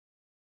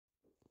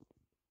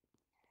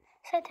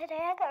So today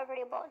I got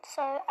really bored,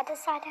 so I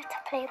decided to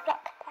play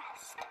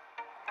blockblast.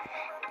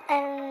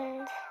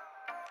 And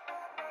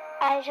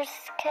I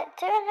just kept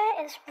doing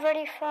it. It's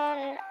really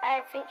fun.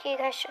 I think you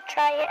guys should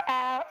try it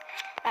out.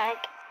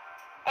 Like,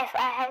 if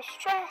I have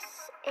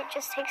stress, it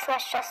just takes my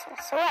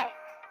stressness away.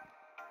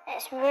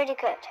 It's really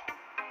good.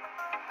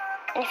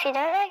 And if you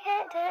don't like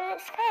it, then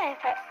it's fine.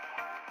 But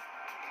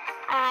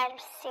I've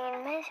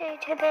seen most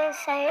YouTubers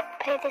say,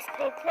 play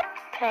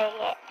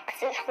it,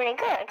 because it's really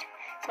good.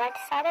 So I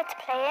decided to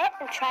play it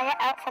and try it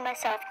out for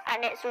myself,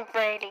 and it's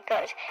really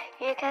good.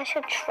 You guys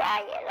should try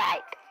it,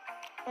 like,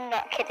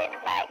 not kidding,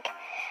 like,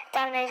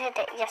 downloaded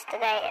it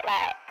yesterday,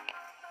 like,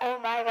 oh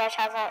my gosh,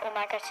 I was like, oh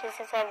my gosh,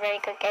 this is a really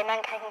good game, and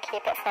I can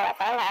keep it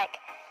forever,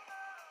 like,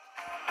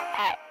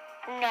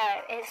 no,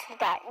 it's,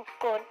 like,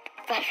 good,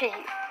 very,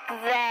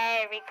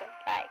 very good,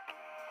 like,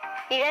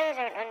 you guys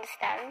don't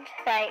understand,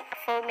 like,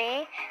 for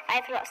me,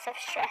 I have lots of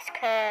stress,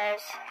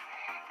 because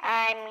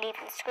I'm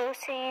leaving school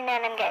soon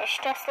and I'm getting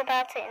stressed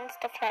about it and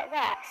stuff like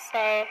that. So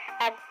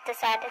I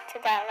decided to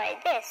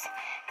download this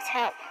to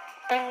help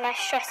bring my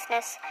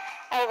stressness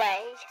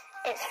away.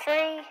 It's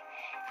free.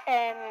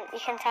 You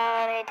can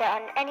download it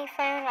on any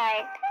phone.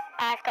 Like,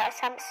 I've got a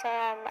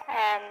Samsung,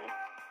 and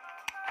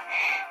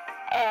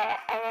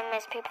then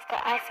most people have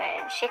got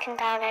iPhones. You can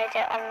download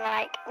it on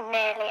like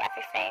nearly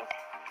everything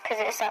because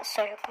it's not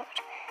so good.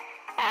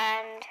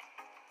 And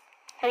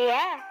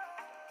yeah,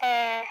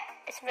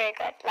 it's very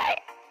good. Like,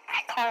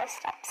 I can't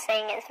stop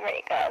saying it's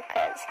really good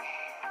because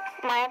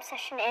my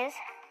obsession is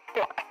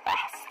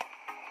blockblast.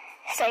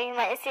 So you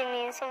might see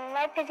me in some of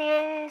my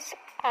videos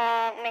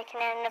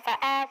making another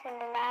ad and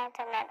an ad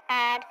and an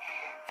ad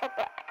for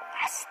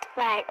blockblast.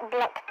 Like,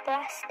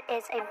 blockblast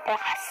is a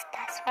blast.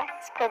 That's why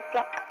it's called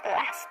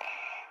blockblast.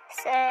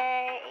 So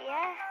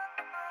yeah.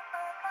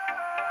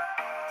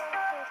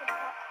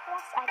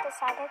 I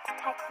decided to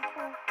type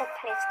in the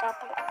Play Store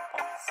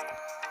blockblast.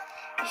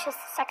 It's just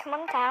the second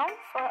one down,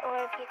 for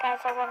all of you guys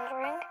are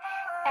wondering.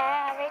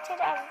 I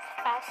rated it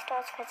 5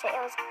 stars because it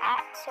was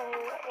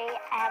absolutely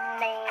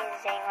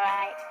amazing,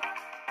 like,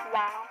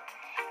 wow.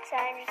 So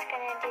I'm just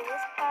going to do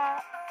this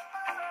part.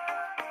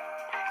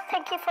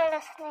 Thank you for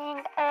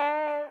listening.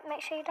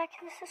 Make sure you like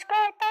and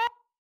subscribe. Bye.